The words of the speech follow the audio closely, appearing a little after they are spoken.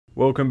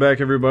Welcome back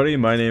everybody,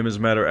 my name is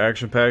Matt or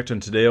ActionPacked, and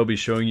today I'll be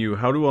showing you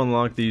how to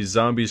unlock the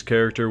Zombies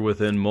character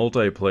within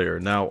multiplayer.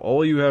 Now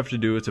all you have to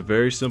do, it's a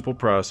very simple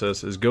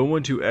process, is go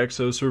into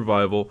Exo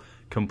Survival,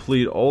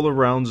 complete all the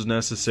rounds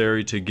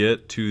necessary to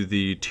get to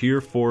the tier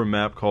 4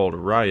 map called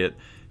Riot,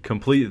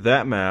 complete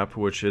that map,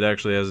 which it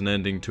actually has an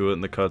ending to it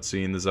in the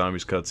cutscene, the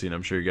Zombies cutscene.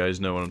 I'm sure you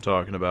guys know what I'm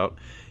talking about.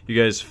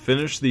 You guys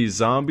finish the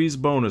Zombies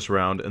bonus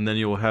round, and then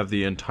you'll have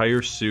the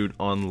entire suit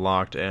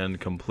unlocked and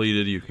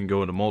completed. You can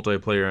go into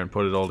multiplayer and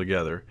put it all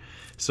together.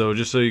 So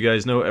just so you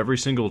guys know, every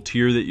single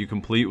tier that you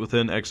complete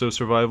within Exo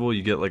Survival,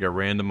 you get like a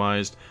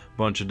randomized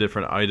bunch of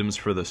different items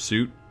for the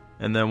suit.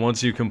 And then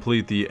once you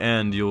complete the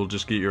end, you'll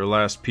just get your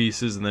last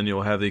pieces, and then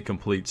you'll have the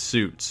complete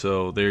suit.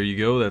 So there you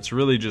go, that's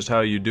really just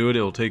how you do it.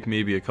 It'll take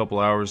maybe a couple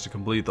hours to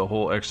complete the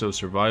whole Exo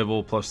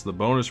Survival plus the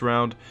bonus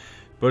round.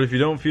 But if you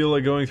don't feel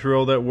like going through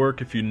all that work,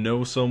 if you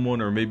know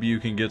someone, or maybe you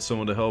can get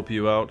someone to help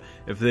you out,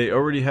 if they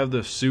already have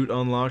the suit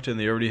unlocked and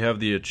they already have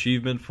the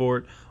achievement for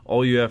it,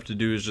 all you have to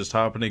do is just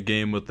hop in a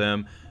game with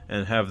them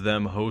and have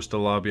them host a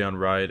lobby on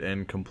Riot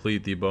and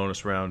complete the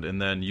bonus round,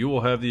 and then you will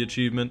have the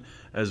achievement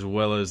as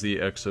well as the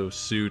Exo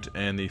suit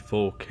and the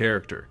full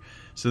character.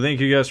 So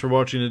thank you guys for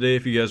watching today.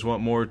 If you guys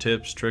want more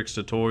tips, tricks,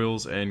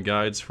 tutorials, and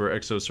guides for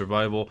Exo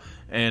Survival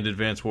and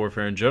Advanced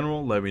Warfare in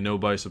general, let me know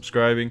by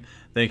subscribing.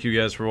 Thank you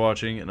guys for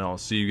watching, and I'll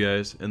see you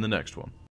guys in the next one.